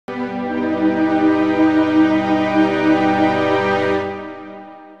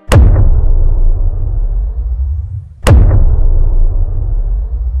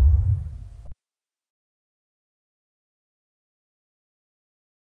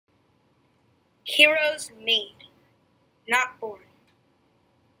Heroes made, not born.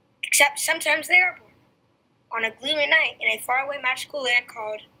 Except sometimes they are born, on a gloomy night in a faraway magical land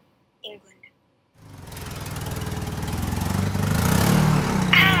called England.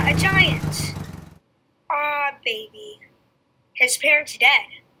 Ah, a giant! Ah, baby. His parents dead,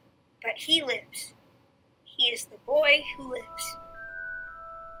 but he lives. He is the boy who lives.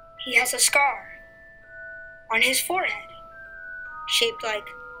 He has a scar on his forehead, shaped like,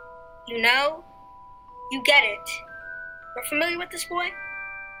 you know, you get it. You're familiar with this boy?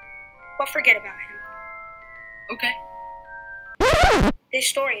 Well, forget about him. Okay. This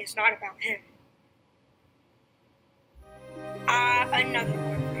story is not about him. Another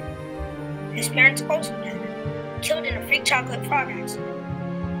orphan. His parents also dead, killed in a freak chocolate frog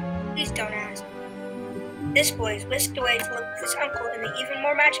accident. Please don't ask. This boy is whisked away to live with his uncle in the even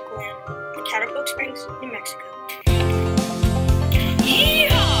more magical land of Caterpillar Springs, New Mexico.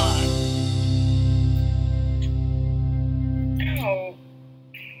 Yeehaw! Oh.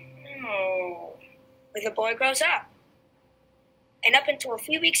 Where the boy grows up. And up until a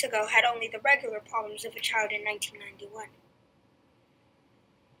few weeks ago had only the regular problems of a child in 1991.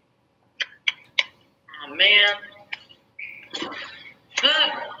 Oh, man.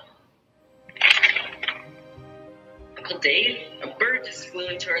 Uncle Dave, a bird just flew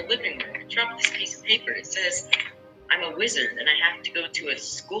into our living room and dropped this piece of paper. It says, I'm a wizard and I have to go to a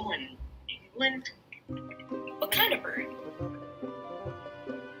school in England. What kind of bird?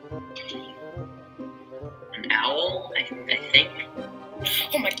 An owl, I think.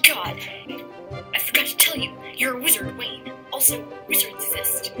 Oh my god! I forgot to tell you, you're a wizard, Wayne. Also, wizards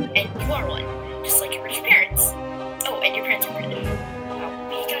exist, and you are one, just like your British parents. Oh, and your parents are British. Oh,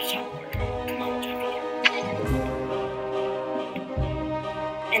 we gotta talk more. Come on, we'll talk.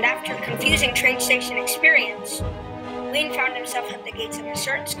 And after a confusing train station experience, Wayne found himself at the gates of a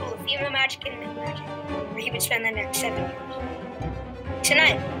certain school of female magic and myth magic, where he would spend the next 7 years.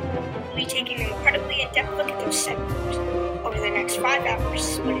 Tonight, we'll be taking an incredibly in-depth look at those 7 years over the next 5 hours,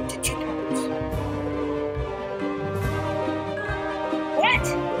 split into 2 parts. What?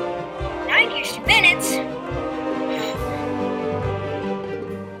 9 years, 2 minutes?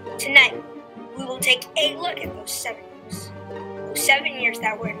 Tonight, we will take a look at those 7 years. Those 7 years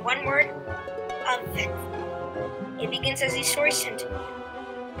that were, in one word, eventful. It begins as these stories tend to be,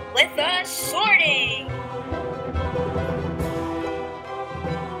 with a sorting!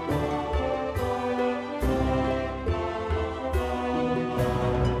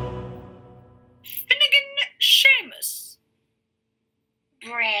 Finnegan Seamus.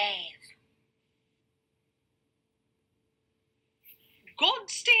 Brave.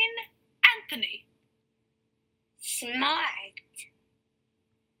 Goldstein Anthony. Smart.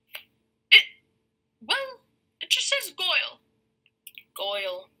 It just says Goyle.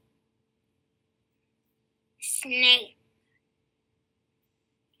 Goyle. Snape.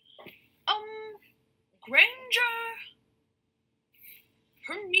 Granger.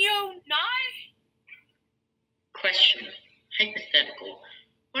 Hermione. Question. Hypothetical.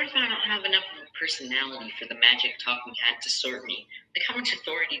 What if I don't have enough of a personality for the magic talking hat to sort me? Like, how much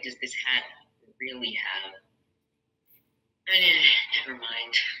authority does this hat really have? Never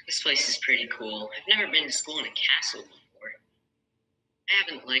mind. This place is pretty cool. I've never been to school in a castle before. I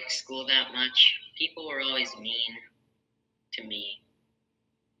haven't liked school that much. People were always mean to me.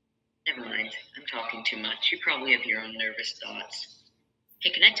 Never mind. I'm talking too much. You probably have your own nervous thoughts.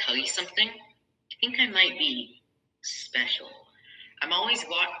 Hey, can I tell you something? I think I might be special. I'm always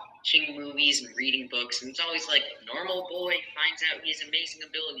watching movies and reading books, and it's always like, normal boy finds out he has amazing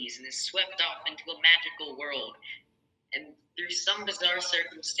abilities and is swept off into a magical world. And through some bizarre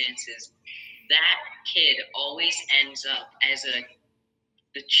circumstances, that kid always ends up as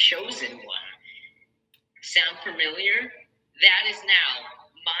the chosen one. Sound familiar? That is now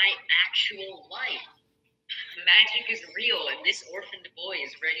my actual life. Magic is real, and this orphaned boy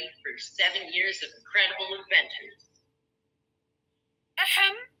is ready for 7 years of incredible adventures.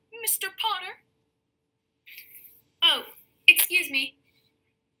 Ahem, Mr. Potter. Oh, excuse me.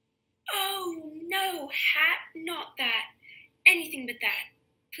 Oh, no, hat, not that. Anything but that.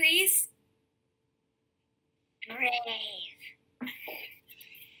 Please? Brave.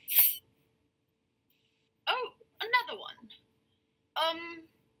 Oh, another one.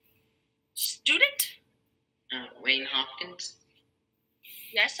 Student? Wayne Hopkins.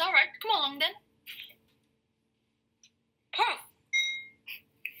 Yes, all right. Come along then. Puff.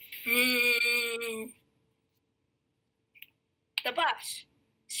 The bus.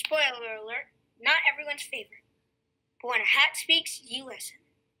 Spoiler alert, not everyone's favorite. But when a hat speaks, you listen.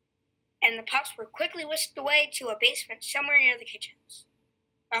 And the puffs were quickly whisked away to a basement somewhere near the kitchens.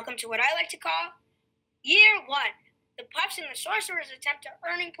 Welcome to what I like to call Year 1. The Puffs and the Sorcerer's attempt at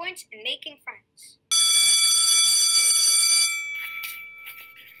earning points and making friends.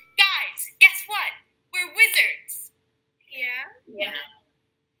 Guys, guess what? We're wizards. Yeah?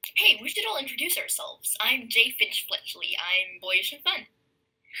 Hey, we should all introduce ourselves. I'm Jay Finch Fletchley. I'm boyish and fun.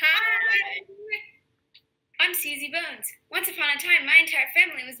 Hi. I'm Susie Bones. Once upon a time, my entire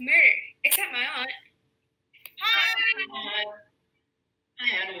family was murdered, except my aunt. Hi.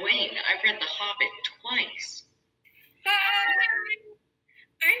 Hi, I'm Wayne. I've read The Hobbit twice. Hi.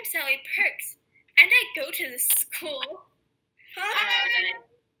 I'm Sally Perks, and I go to this school. Hi.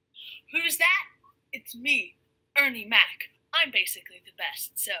 Who's that? It's me, Ernie Mac. I'm basically the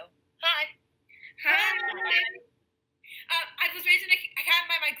best, so hi. I was raised in a cabin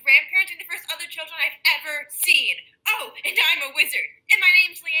by my grandparents and the first other children I've ever seen. Oh, and I'm a wizard. And my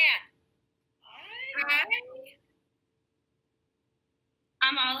name's Leanne. Hi.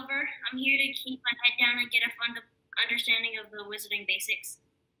 I'm Oliver. I'm here to keep my head down and get a fun understanding of the wizarding basics.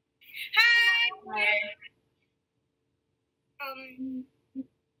 Hi.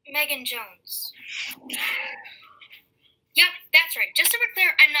 Megan Jones. Yep, that's right. Just so we're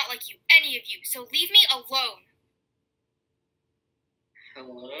clear, I'm not like you, any of you, so leave me alone.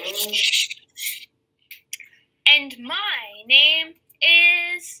 Hello? And my name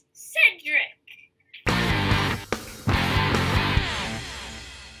is Cedric.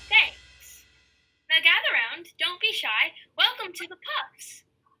 Thanks. Now gather round, don't be shy. Welcome to the Puffs.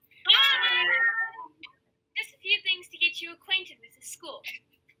 Hi! Just a few things to get you acquainted with the school.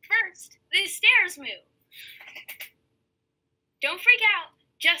 First, the stairs move. Don't freak out,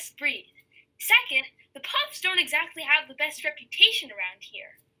 just breathe. Second, the Puffs don't exactly have the best reputation around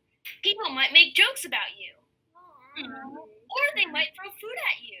here. People might make jokes about you. Or they might throw food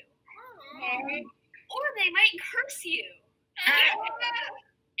at you. Or they might curse you.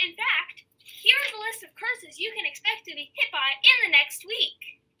 In fact, here's a list of curses you can expect to be hit by in the next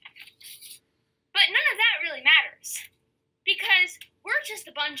week. But none of that really matters, because we're just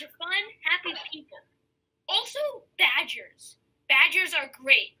a bunch of fun, happy people. Also, badgers. Badgers are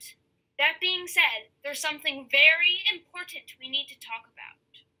great. That being said, there's something very important we need to talk about.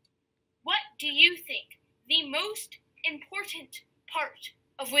 What do you think the most important part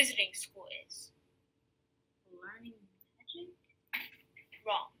of wizarding school is? Learning magic?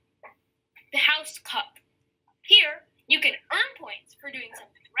 Wrong. The House Cup. Here, you can earn points for doing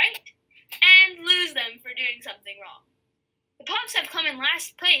something right and lose them for doing something wrong. The Puffs have come in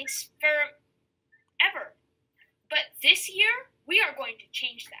last place forever. But this year, we are going to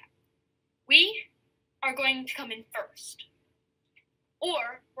change that. We are going to come in first.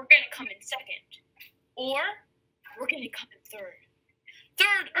 Or we're going to come in second. Or we're going to come in third.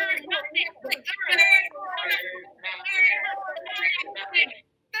 Third, nothing.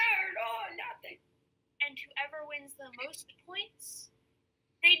 Nothing. And whoever wins the most points,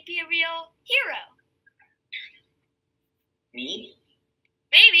 they'd be a real hero. Me?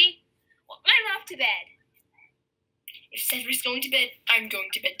 Maybe. Well, I'm off to bed. If Cedric's going to bed, I'm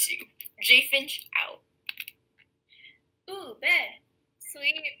going to bed too. J Finch out. Ooh, bed.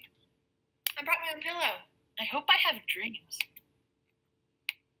 Sweet. I brought my own pillow. I hope I have dreams.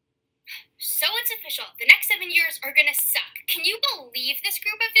 So it's official. The next 7 years are gonna suck. Can you believe this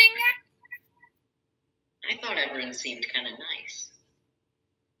group of doing that? I thought everyone seemed kind of nice.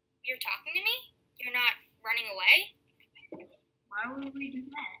 You're talking to me? You're not running away? Why would we do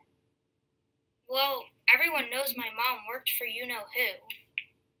that? Well, everyone knows my mom worked for you-know-who.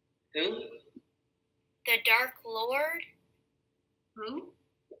 Who? The Dark Lord? Who?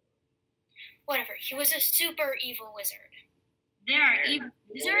 Whatever, he was a super evil wizard. There are evil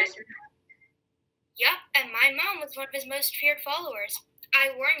wizards? Yup, and my mom was one of his most feared followers.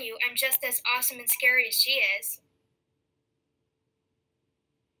 I warn you, I'm just as awesome and scary as she is.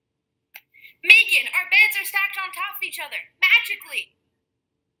 Megan, our beds are stacked on top of each other, magically.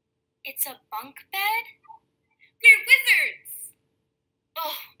 It's a bunk bed? We're wizards.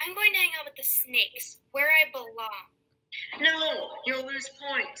 Oh, I'm going to hang out with the snakes, where I belong. No, you'll lose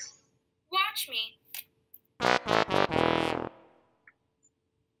points. Watch me.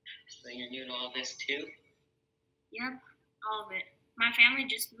 So you're new to all this too? Yep, all of it. My family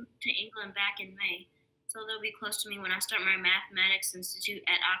just moved to England back in May, so they'll be close to me when I start my mathematics institute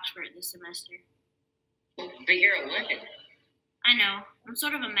at Oxford this semester. But you're 11. I know, I'm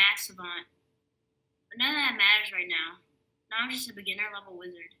sort of a math savant. But none of that matters right now. Now I'm just a beginner level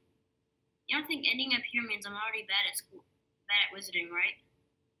wizard. You don't think ending up here means I'm already bad at wizarding, right?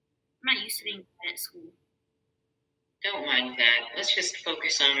 I'm not used to being bad at school. Don't mind that. Let's just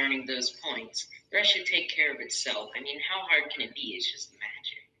focus on earning those points. The rest should take care of itself. I mean, how hard can it be? It's just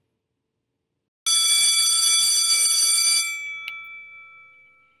magic.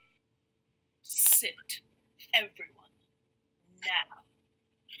 Sit, everyone. Now,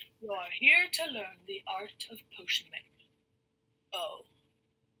 you are here to learn the art of potion making. Oh,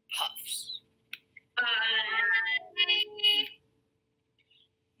 Puffs.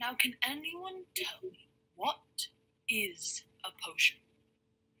 Now, can anyone tell me what is a potion?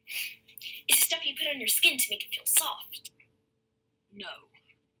 It's the stuff you put on your skin to make it feel soft. No,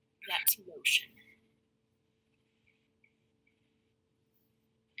 that's lotion.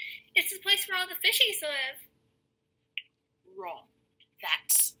 It's the place where all the fishies live. Wrong.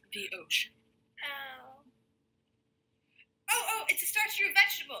 That's the ocean. Oh, it's a starch to a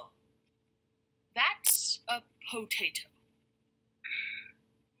vegetable. That's a potato.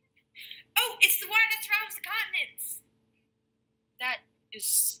 Oh, it's the water that surrounds the continents. That is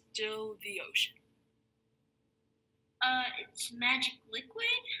still the ocean. It's magic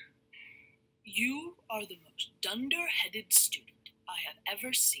liquid? You are the most dunder-headed student I have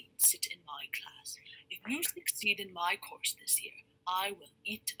ever seen sit in my class. If you succeed in my course this year, I will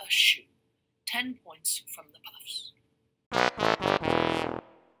eat a shoe. 10 points from the Puffs.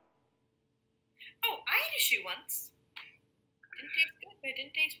 Oh, I ate a shoe once. Didn't taste good, but it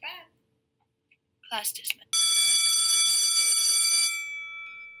didn't taste bad. Class dismissed.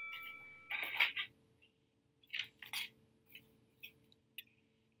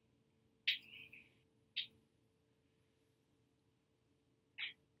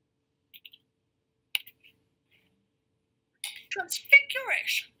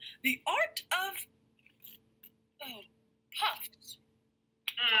 Transfiguration, the art of Puffs.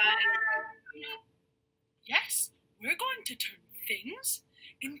 Yes, we're going to turn things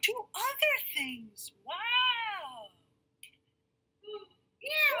into other things. Wow!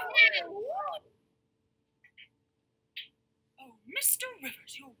 Oh, Mr.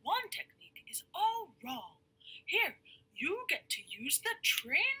 Rivers, your wand technique is all wrong. Here, you get to use the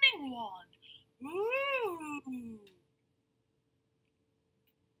training wand. Ooh!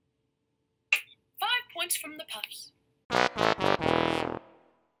 5 points from the Puffs.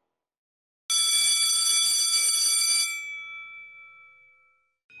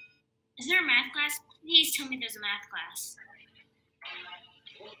 Is there a math class? Please tell me there's a math class.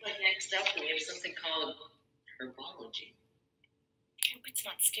 Looks like next up we have something called herbology. I hope it's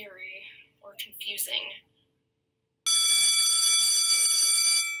not scary or confusing.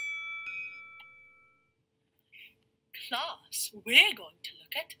 Class, we're going to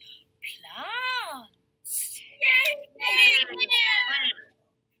look at plants.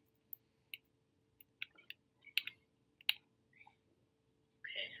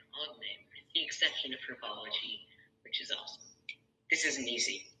 Okay, I'll admit, with the exception of herbology, which is awesome. This isn't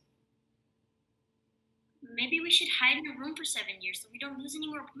easy. Maybe we should hide in a room for 7 years so we don't lose any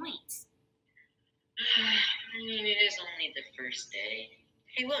more points. I mean, it is only the first day.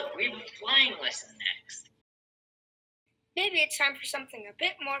 Hey, look, we have a flying lesson next. Maybe it's time for something a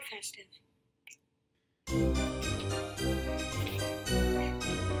bit more festive.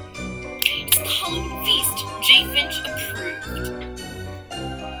 It's the Halloween feast. J. Finch approved.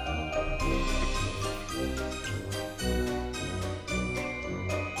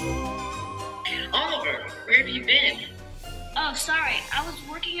 Oliver, where have you been? Oh, sorry. I was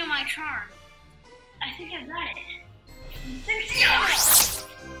working on my charm. I think I got it.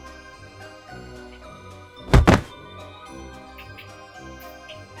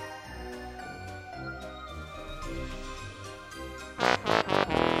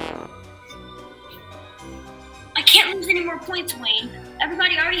 I can't lose any more points, Wayne.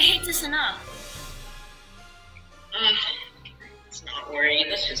 Everybody already hates us enough. Let's not worry.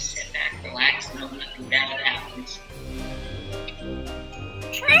 Let's just sit back, relax, and hope nothing bad happens.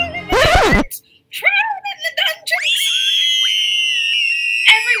 Drown in the dungeons! Drown in the dungeons!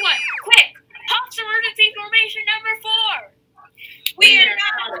 Everyone, quick! Pops emergency formation number 4. We are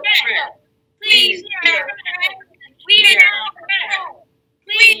not a threat. Please, we are not a threat.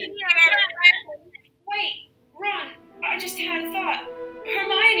 Please, we are not a threat. Wait, Ron, I just had a thought.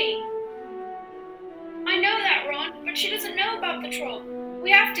 Hermione. I know that, Ron, but she doesn't know about the troll. We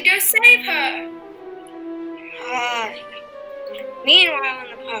have to go save her. Meanwhile,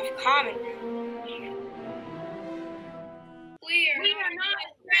 in the Puff Common room, We are not a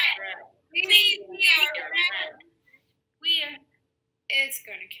threat. Please, we are a threat. We are. It's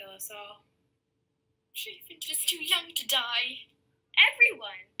gonna kill us all. J. Finch is too young to die.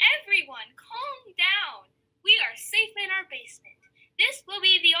 Everyone, calm down. We are safe in our basement. This will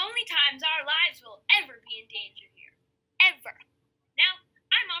be the only times our lives will ever be in danger here. Ever. Now,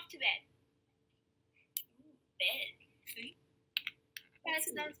 I'm off to bed. Bed. That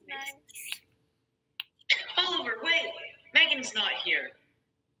sounds nice. Oliver, wait! Megan's not here.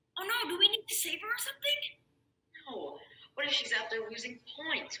 Oh no, do we need to save her or something? No. What if she's out there losing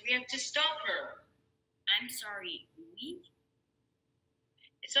points? We have to stop her. I'm sorry, we?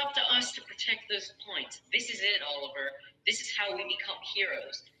 It's up to us to protect those points. This is it, Oliver. This is how we become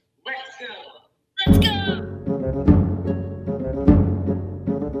heroes. Let's go. Let's go!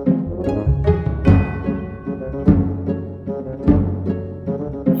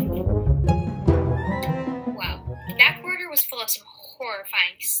 Wow, that corridor was full of some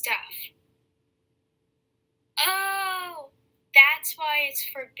horrifying stuff. Oh, that's why it's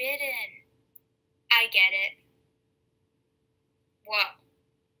forbidden. I get it. Whoa.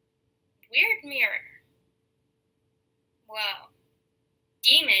 Weird mirror. Whoa.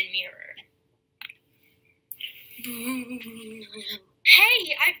 Demon mirror.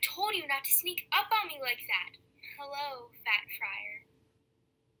 Hey, I've told you not to sneak up on me like that. Hello, Fat Friar.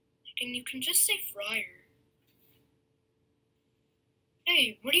 And you can just say Friar.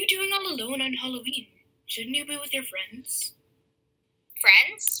 Hey, what are you doing all alone on Halloween? Shouldn't you be with your friends?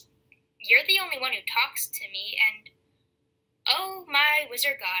 Friends? You're the only one who talks to me, and oh my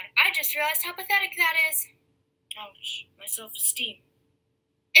wizard god, I just realized how pathetic that is. Ouch, my self-esteem.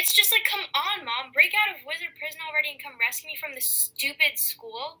 It's just like, come on, Mom, break out of wizard prison already and come rescue me from this stupid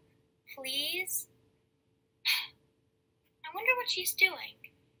school, please. I wonder what she's doing.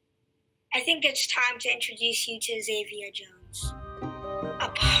 I think it's time to introduce you to Xavier Jones. A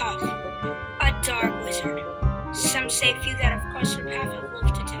puff, a dark wizard. Some say few that of course would have a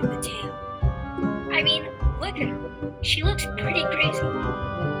wolf to tell the tale. I mean, look at her. She looks pretty crazy.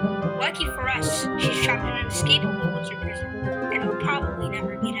 Lucky for us, she's trapped in an escapable wizard prison and will probably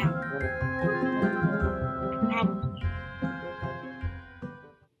never get out. Probably.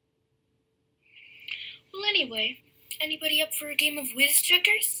 Well, anyway, anybody up for a game of whiz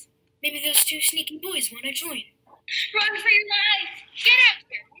checkers? Maybe those two sneaky boys want to join. Run for your life! Get out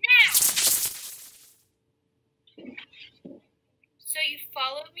here, now! So you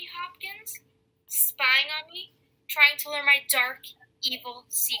followed me, Hopkins? Spying on me? Trying to learn my dark, evil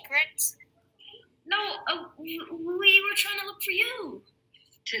secrets? No, we were trying to look for you.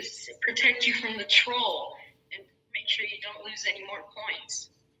 To protect you from the troll and make sure you don't lose any more points.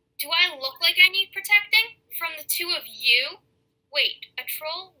 Do I look like I need protecting? From the two of you? Wait, a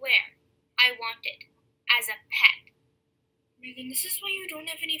troll? Where? I want it. As a pet. Megan, this is why you don't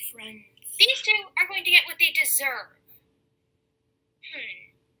have any friends. These two are going to get what they deserve.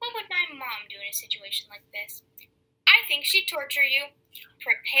 What would my mom do in a situation like this? I think she'd torture you.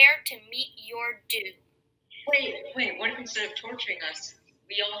 Prepare to meet your doom. Wait, what if instead of torturing us,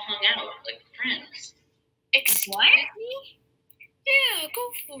 we all hung out like friends? Excuse me? Yeah,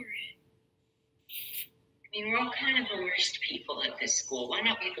 go for it. I mean, we're all kind of the worst people at this school. Why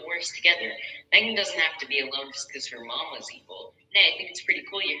not be the worst together? Megan doesn't have to be alone just because her mom was evil. Nay, I think it's pretty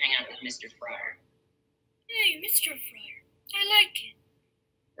cool you hang out with Mr. Fryer. Hey, Mr. Fryer. I like it.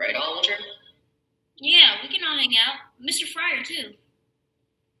 Right, Oliver? Yeah, we can all hang out. Mr. Fryer, too.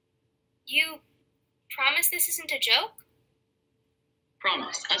 You promise this isn't a joke?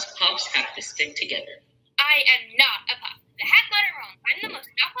 Promise, us pups have to stick together. I am not a pup. The heck got it wrong. I'm the most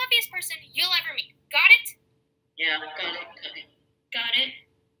not puffiest person you'll ever meet. Got it? Yeah, got it. Got it.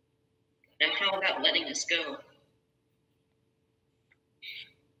 Now how about letting us go?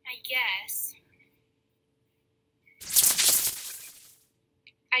 I guess.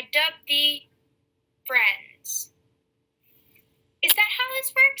 I dubbed the friends. Is that how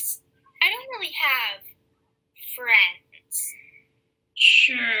this works? I don't really have friends.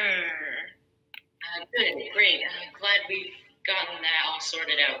 Sure. Good, great. Glad we've gotten that all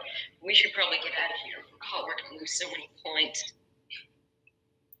sorted out. We should probably get out of here. Oh, we're going to lose so many points.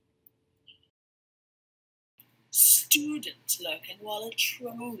 Students lurking while a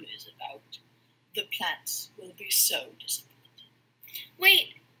troll is about. The plants will be so disappointed.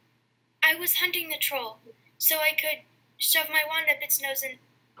 Wait, I was hunting the troll so I could shove my wand up its nose and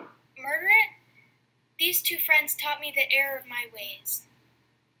murder it? These two friends taught me the error of my ways.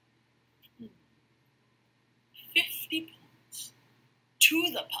 50 points. To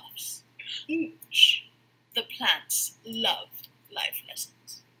the puffs. Each. The plants loved life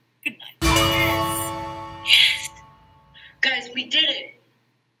lessons. Good night. Yes! Guys, we did it!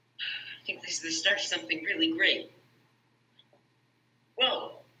 I think this is the start of something really great.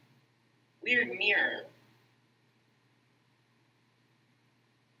 Whoa. Weird mirror.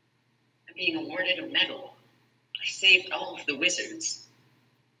 I'm being awarded a medal. I saved all of the wizards.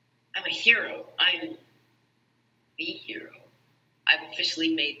 I'm a hero. I'm the hero. I've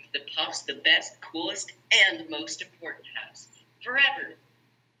officially made the puffs the best, coolest, and most important house. Forever.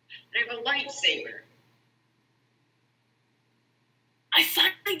 And I have a lightsaber. I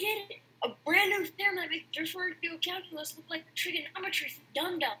finally get it! A brand new theorem that makes differential calculus look like trigonometry for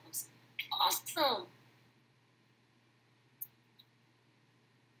dum-dums. Awesome!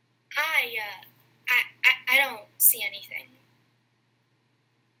 I don't see anything.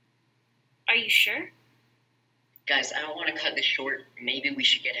 Are you sure? Guys, I don't want to cut this short. Maybe we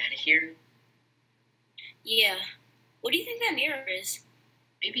should get out of here. Yeah. What do you think that mirror is?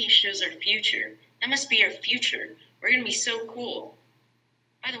 Maybe it shows our future. That must be our future. We're gonna be so cool.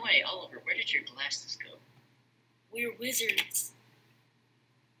 By the way, Oliver, where did your glasses go? We're wizards.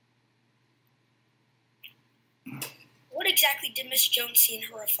 What exactly did Miss Jones see in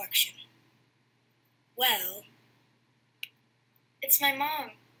her reflection? Well, It's my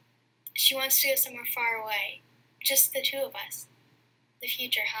mom. She wants to go somewhere far away. Just the two of us. The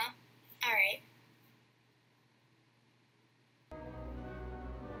future, huh? All right.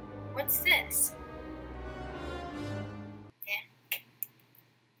 What's this?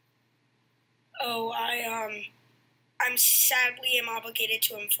 oh, I'm sadly obligated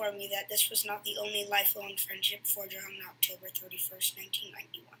to inform you that this was not the only lifelong friendship forged on October 31st,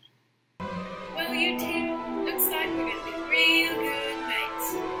 1991. Well, you two, looks like we're gonna be real good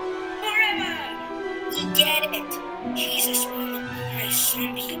mates. Forever! We get it. Jesus, why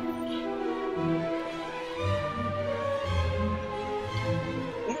some people.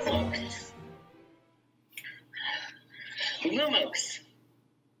 Lumos!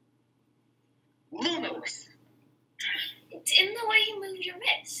 Lumos! It's in the way you move your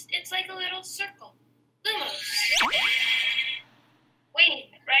wrist. It's like a little circle. Lumos. Wait,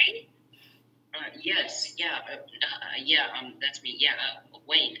 right? Yes, that's me.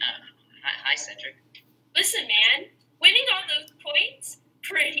 Wayne, hi, Cedric. Listen, man. Winning all those points?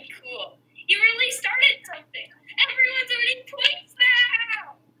 Pretty cool. You really started something. Everyone's earning points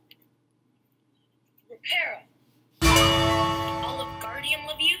now. Reparo. Olive Guardium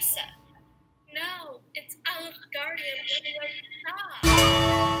Leviosa. No, it's Olive Guardium Leviosa.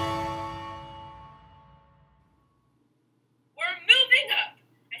 We're moving up.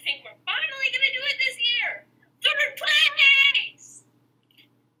 I think we're finally going to do it this year. 3rd place!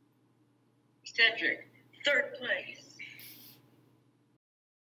 Cedric, 3rd place.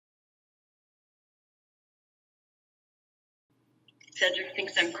 Cedric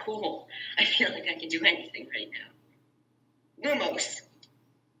thinks I'm cool. I feel like I can do anything right now. Lumos!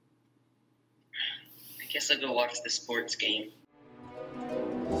 I guess I'll go watch the sports game.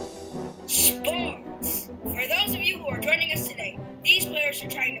 Sports! For those of you who are joining us today, these players are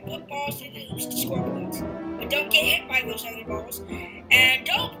trying to put balls through the hoops to score points. But don't get hit by those other balls. And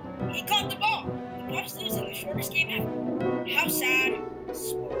don't! He caught the ball! The Pups lose in the shortest game ever. How sad.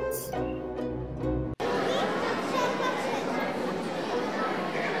 Sports.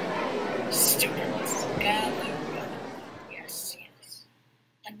 Students, gather round. Yes.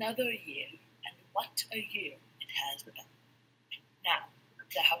 Another year, and what a year it has been. Now,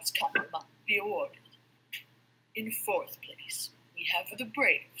 the House Cup must be awarded. In 4th place, we have the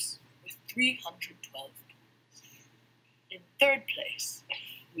Braves with 312 points. In 3rd place,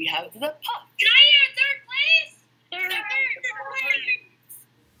 we have the Pups. Can I hear 3rd place? Third place!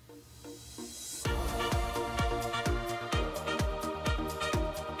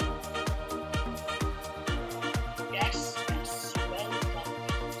 Yes, well done.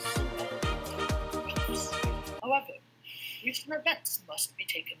 However, recent events must be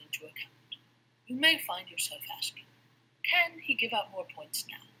taken into account. You may find yourself asking, can he give out more points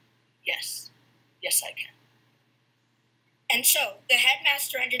now? Yes, I can. And so, the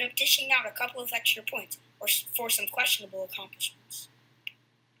headmaster ended up dishing out a couple of extra points for some questionable accomplishments.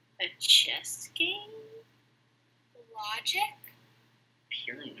 A chess game? Logic?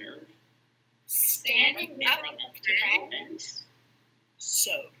 Pure nerve. Standing up to Friends.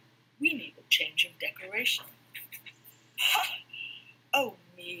 So, we need a change of decoration. Oh,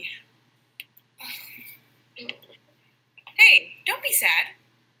 me. Hey, don't be sad.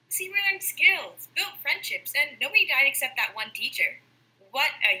 See, we learned skills, built friendships, and nobody died except that one teacher.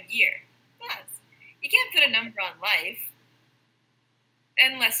 What a year. Plus, you can't put a number on life.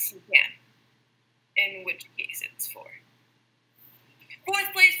 Unless you can. In which case it's 4.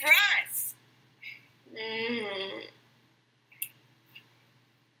 4th place for us!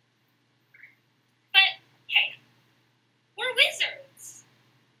 But, hey, we're wizards.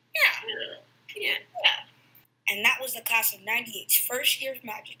 Yeah. And that was the class of 98's first year of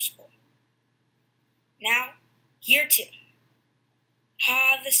magic school. Now, year 2.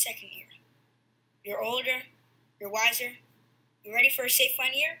 The 2nd year. You're older, you're wiser, you ready for a safe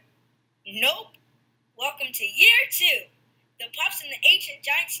fun year? Nope. Welcome to year 2. The Pups and the ancient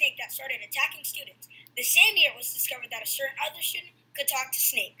giant snake that started attacking students. The same year it was discovered that a certain other student could talk to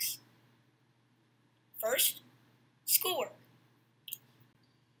snakes. First, schoolwork.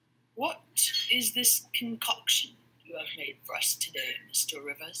 What is this concoction you have made for us today, Mr.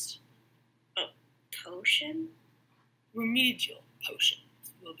 Rivers? A potion? Remedial potions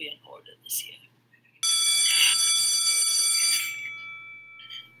will be in order this year.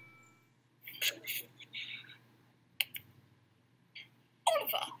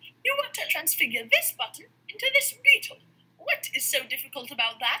 Oliver, you want to transfigure this button into this beetle. What is so difficult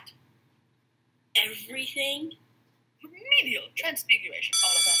about that? Everything? Remedial transfiguration,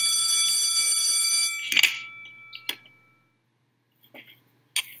 Oliver.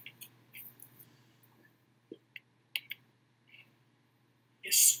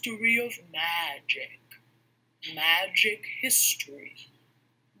 History of magic. Magic history.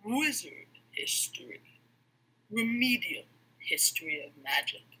 Wizard history. Remedial history of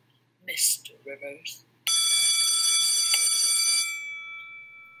magic, Mr. Rivers.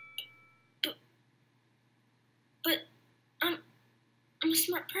 But I'm a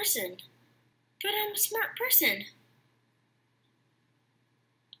smart person.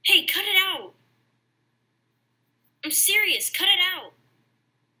 Hey, cut it out. I'm serious, cut it out.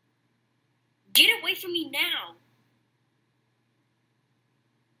 Get away from me now.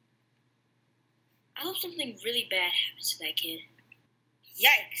 I hope something really bad happens to that kid.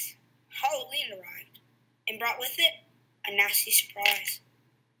 Yikes! Halloween arrived and brought with it a nasty surprise.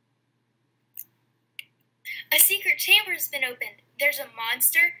 A secret chamber has been opened. There's a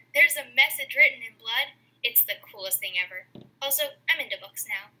monster. There's a message written in blood. It's the coolest thing ever. Also, I'm into books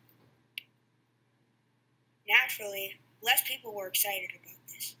now. Naturally, less people were excited about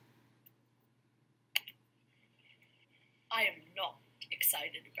this. I am not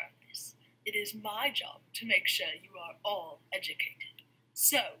excited about this. It is my job to make sure you are all educated.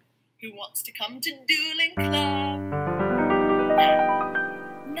 So, who wants to come to Dueling Club?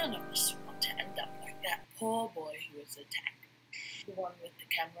 None of us want to end up like that poor boy who was attacked. The one with the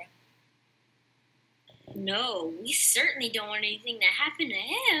camera. No, we certainly don't want anything to happen to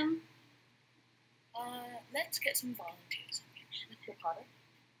him. Let's get some volunteers. Mr. Potter?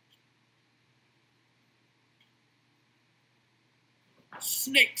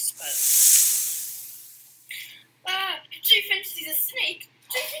 Snake spell. Jay Finch sees a snake.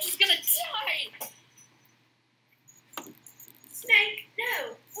 Jay Finch is gonna die. Snake,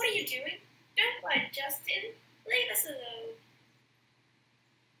 no. What are you doing? Don't bite Justin. Leave us alone.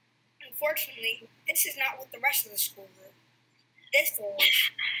 Unfortunately, this is not what the rest of the school do. This is...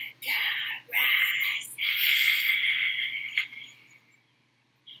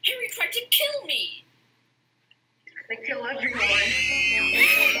 Harry tried to kill me. They kill everyone.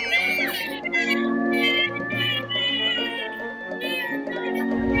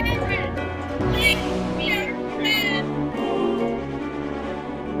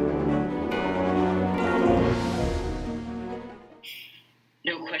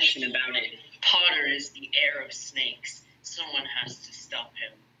 No question about it. Potter is the heir of snakes. Someone has to stop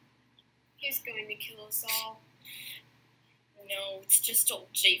him. He's going to kill us all. No, it's just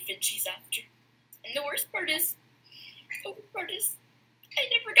old Jay Finch he's after. And the worst part is, I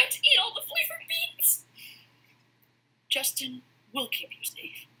never got to eat all the flavored beans. Justin, we'll keep you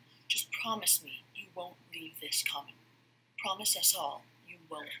safe. Just promise me you won't leave this common. Promise us all you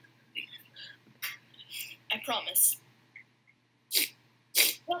won't leave. I promise.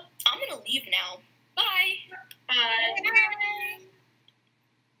 Well, I'm gonna leave now. Bye. Bye.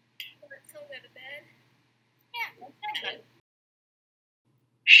 Let's go to bed. Yeah.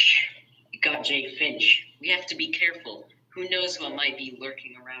 Shh. We got Jay Finch. We have to be careful. Who knows what might be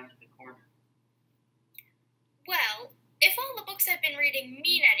lurking around the corner. Well, if all the books I've been reading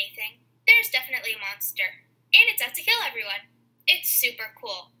mean anything, there's definitely a monster. And it's out to kill everyone. It's super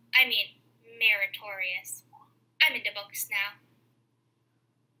cool. I mean, meritorious. I'm into books now.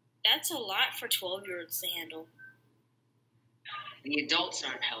 That's a lot for 12-year-olds to handle. The adults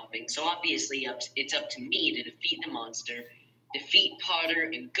aren't helping, so obviously it's up to me to defeat the monster, defeat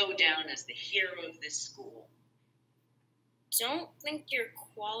Potter, and go down as the hero of this school. Don't think you're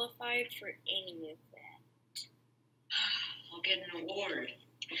qualified for any of that. I'll get an award.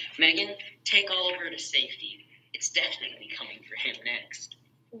 Megan, take Oliver to safety. It's definitely coming for him next.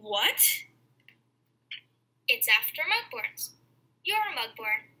 What? It's after Mugborns. You're a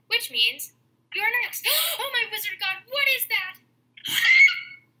Mugborn, which means you're next. Oh my wizard god, what is that?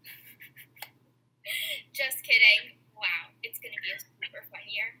 Just kidding. Wow, it's gonna be a super fun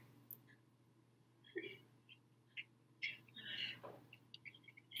year.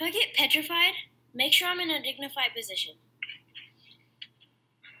 If I get petrified, make sure I'm in a dignified position.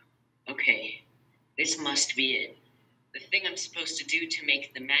 Okay, this must be it. The thing I'm supposed to do to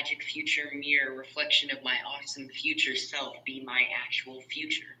make the magic future mirror reflection of my awesome future self be my actual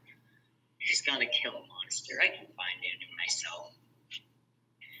future. I just gotta kill a monster. I can find it in myself.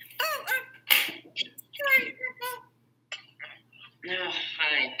 Sorry, Purple.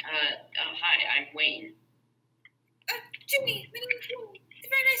 Hi. Hi, I'm Wayne. Jimmy, my name is Jimmy. It's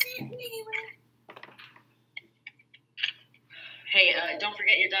very nice to meet you, Wayne. Hey, don't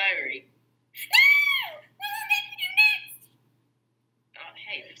forget your diary. No! What will make me do next? Oh,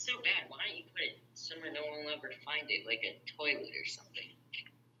 hey, if it's so bad, why don't you put it somewhere no one will ever find it, like a toilet or something?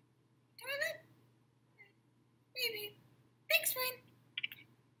 Toilet? Maybe. Thanks, Wayne.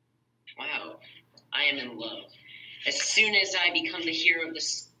 Wow, I am in love. As soon as I become the hero of the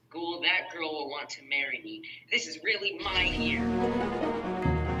school, that girl will want to marry me. This is really my year.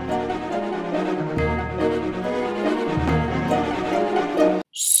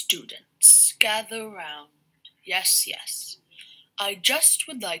 Students, gather round. Yes, yes. I just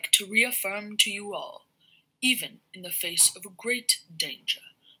would like to reaffirm to you all, even in the face of great danger,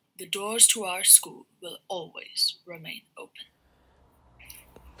 the doors to our school will always remain open.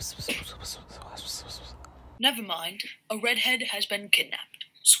 Never mind. A redhead has been kidnapped.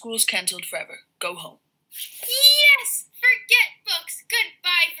 School's cancelled forever. Go home. Yes! Forget books!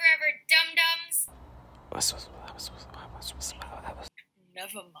 Goodbye forever, dum-dums!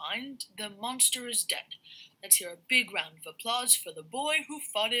 Never mind. The monster is dead. Let's hear a big round of applause for the boy who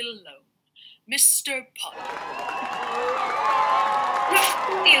fought it alone, Mr. Potter.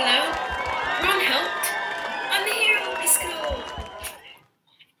 Not be alone. Ron helped. I'm the hero of the school.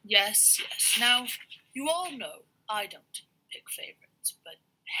 Yes, yes. Now, you all know I don't pick favorites, but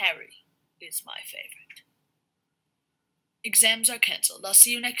Harry is my favorite. Exams are cancelled. I'll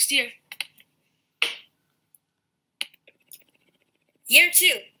see you next year. Year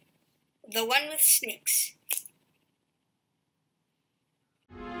 2. The one with snakes.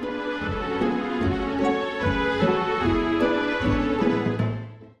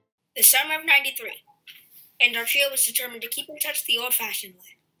 The summer of 93, and our trio was determined to keep in touch the old-fashioned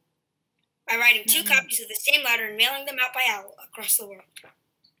way by writing 2 copies of the same letter and mailing them out by owl across the world.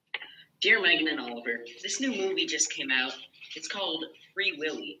 Dear Megan and Oliver, this new movie just came out. It's called Free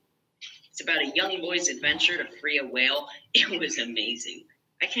Willy. It's about a young boy's adventure to free a whale. It was amazing.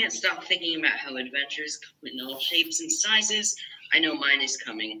 I can't stop thinking about how adventures come in all shapes and sizes. I know mine is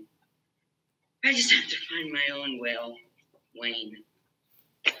coming. I just have to find my own whale, Wayne.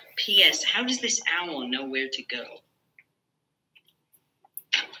 P.S. How does this owl know where to go?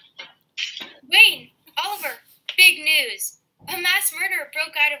 Wayne, Oliver, big news. A mass murderer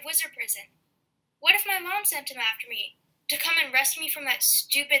broke out of wizard prison. What if my mom sent him after me to come and rescue me from that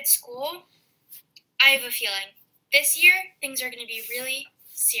stupid school? I have a feeling this year things are going to be really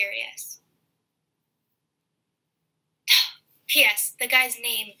serious. P.S. The guy's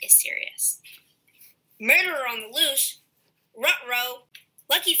name is Sirius. Murderer on the loose. Ruh-roh.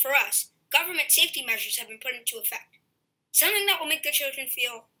 Lucky for us, government safety measures have been put into effect. Something that will make the children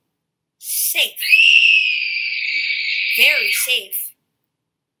feel safe. Very safe.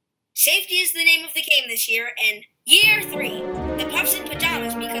 Safety is the name of the game this year, and Year 3, the pups in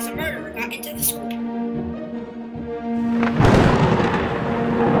pajamas because a murderer got into the school.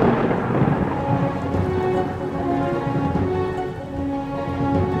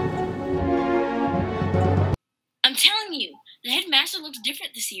 I'm telling you, the headmaster looks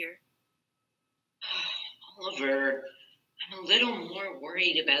different this year. Oliver, I'm a little more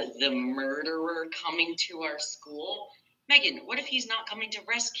worried about the murderer coming to our school. Megan, what if he's not coming to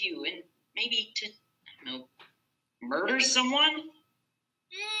rescue and maybe to, murder someone?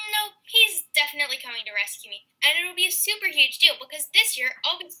 No, he's definitely coming to rescue me. And it'll be a super huge deal because this year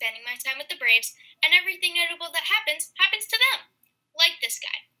I'll be spending my time with the Braves and everything notable that happens to them. Like this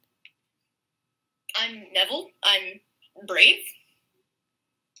guy. I'm Neville. I'm brave.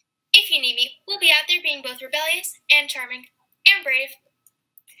 If you need me, we'll be out there being both rebellious and charming and brave.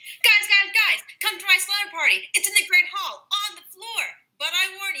 Guys, come to my slaughter party. It's in the Great Hall, on the floor. But I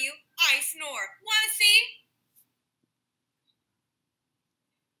warn you, I snore. Wanna see?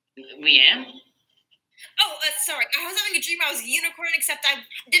 Leanne? Oh, sorry. I was having a dream I was a unicorn, except I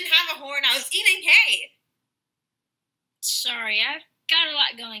didn't have a horn. I was eating hay. Sorry, I've got a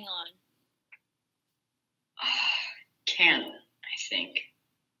lot going on. Canon, I think.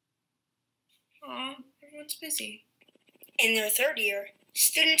 Aw, everyone's busy. In their 3rd year,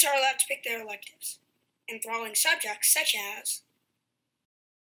 students are allowed to pick their electives, enthralling subjects such as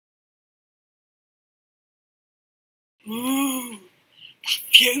Ooh, that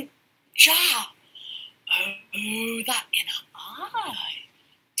future. Oh, that inner eye.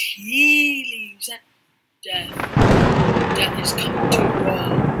 Tea leaves and death.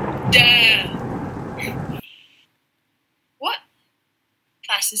 Down! What?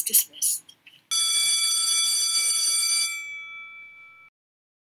 Class is dismissed.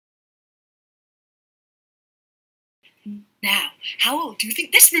 Now, how old do you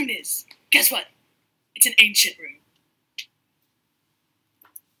think this room is? Guess what? It's an ancient room.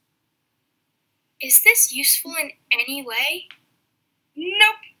 Is this useful in any way?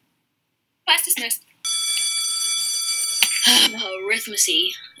 Nope. Class dismissed.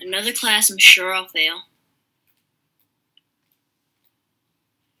 Arithmancy. Another class I'm sure I'll fail.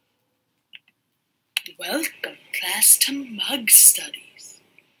 Welcome, class, to Mug Studies.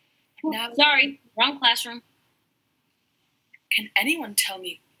 Now, Sorry, wrong classroom. can anyone tell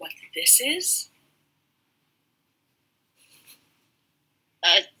me what this is?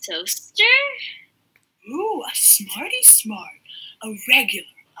 A toaster? Ooh, a smarty smart. A regular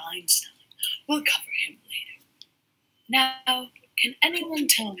Einstein. We'll cover him later. Now, can anyone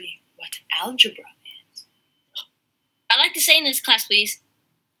tell me what algebra is? I'd like to say in this class, please.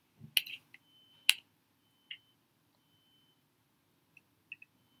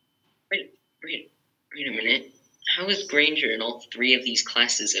 Wait a minute. How is Granger in all three of these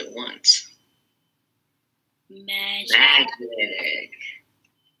classes at once? Magic. Magic.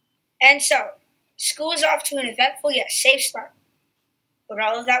 And so, school is off to an eventful yet safe start. But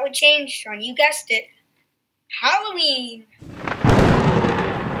all of that would change on, you guessed it, Halloween.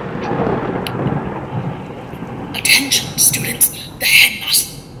 Attention, students. The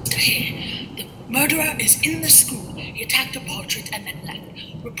headmaster here. The murderer is in the school. He attacked a portrait and then left.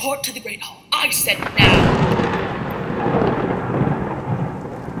 Report to the Great Hall. I said now.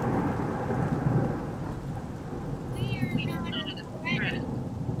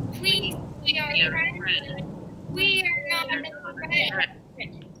 Please, we are friends. We are not friends.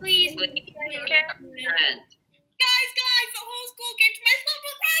 Please, we are friends. Guys, the whole school came to my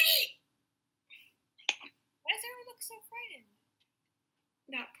slumber party! Why does everyone look so frightened?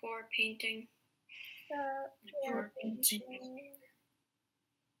 That poor painting.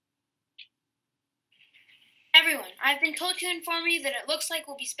 Everyone, I've been told to inform you that it looks like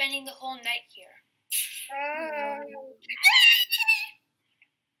we'll be spending the whole night here.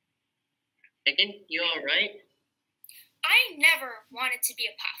 Megan, you alright? I never wanted to be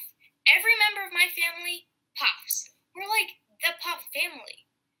a puff. Every member of my family, puffs. We're like the puff family.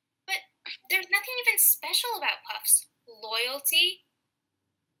 But there's nothing even special about puffs. Loyalty,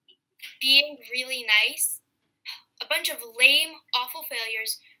 being really nice, a bunch of lame, awful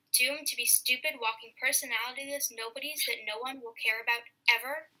failures, doomed to be stupid, walking personalityless nobodies that no one will care about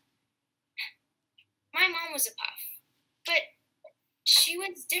ever. My mom was a puff, but she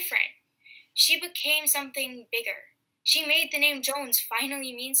was different. She became something bigger. She made the name Jones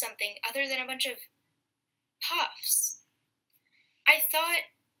finally mean something other than a bunch of puffs.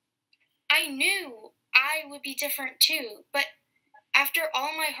 I knew I would be different too, but after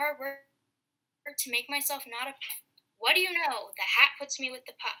all my hard work to make myself not a puff, what do you know? The hat puts me with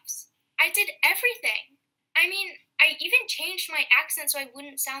the puffs. I did everything. I mean, I even changed my accent so I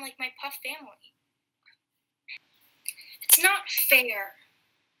wouldn't sound like my puff family. It's not fair.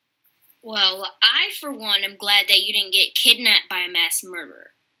 Well, I, for one, am glad that you didn't get kidnapped by a mass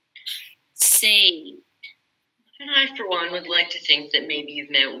murderer. Saved. And I, for one, would like to think that maybe you've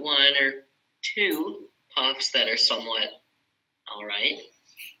met one or two puffs that are somewhat alright.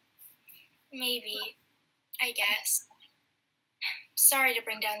 Maybe. I guess. Sorry to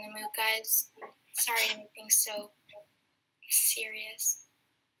bring down the mood, guys. Sorry to make things so serious.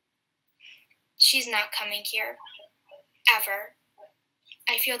 She's not coming here. Ever.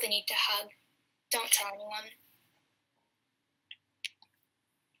 I feel the need to hug. Don't tell anyone.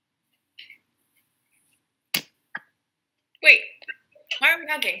 Wait, why are we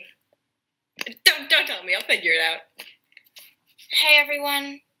hugging? Don't tell me, I'll figure it out. Hey,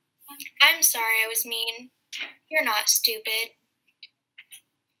 everyone. I'm sorry I was mean. You're not stupid.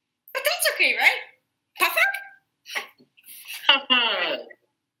 But that's okay, right? Puff hug? Haha!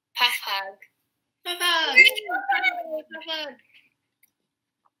 Puff hug. Puff hug. Puff hug.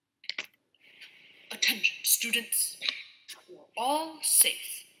 Attention, students. You're all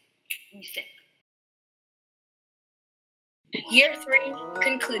safe. We think. Year 3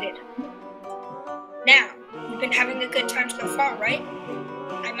 concluded. Now, you've been having a good time so far, right?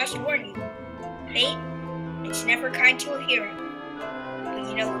 I must warn you, fate, it's never kind to a hero. But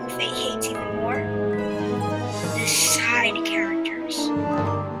you know who fate hates even more? The side characters.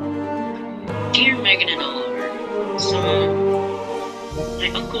 Dear Megan and Oliver, so my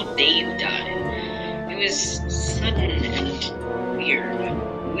Uncle Dave died. It was sudden and weird.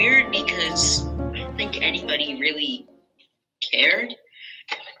 Weird because I don't think anybody really cared.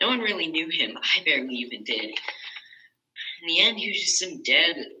 No one really knew him. I barely even did. In the end, he was just some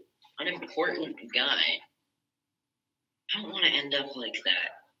dead, unimportant guy. I don't want to end up like that.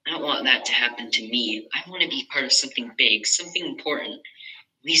 I don't want that to happen to me. I want to be part of something big, something important,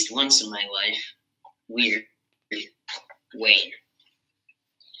 at least once in my life. Weird. Wayne.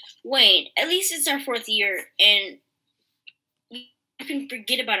 Wayne, at least it's our 4th year, and you can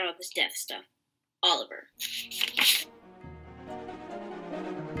forget about all this death stuff. Oliver.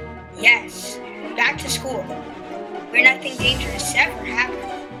 Yes, back to school, where nothing dangerous ever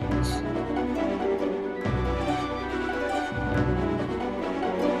happens.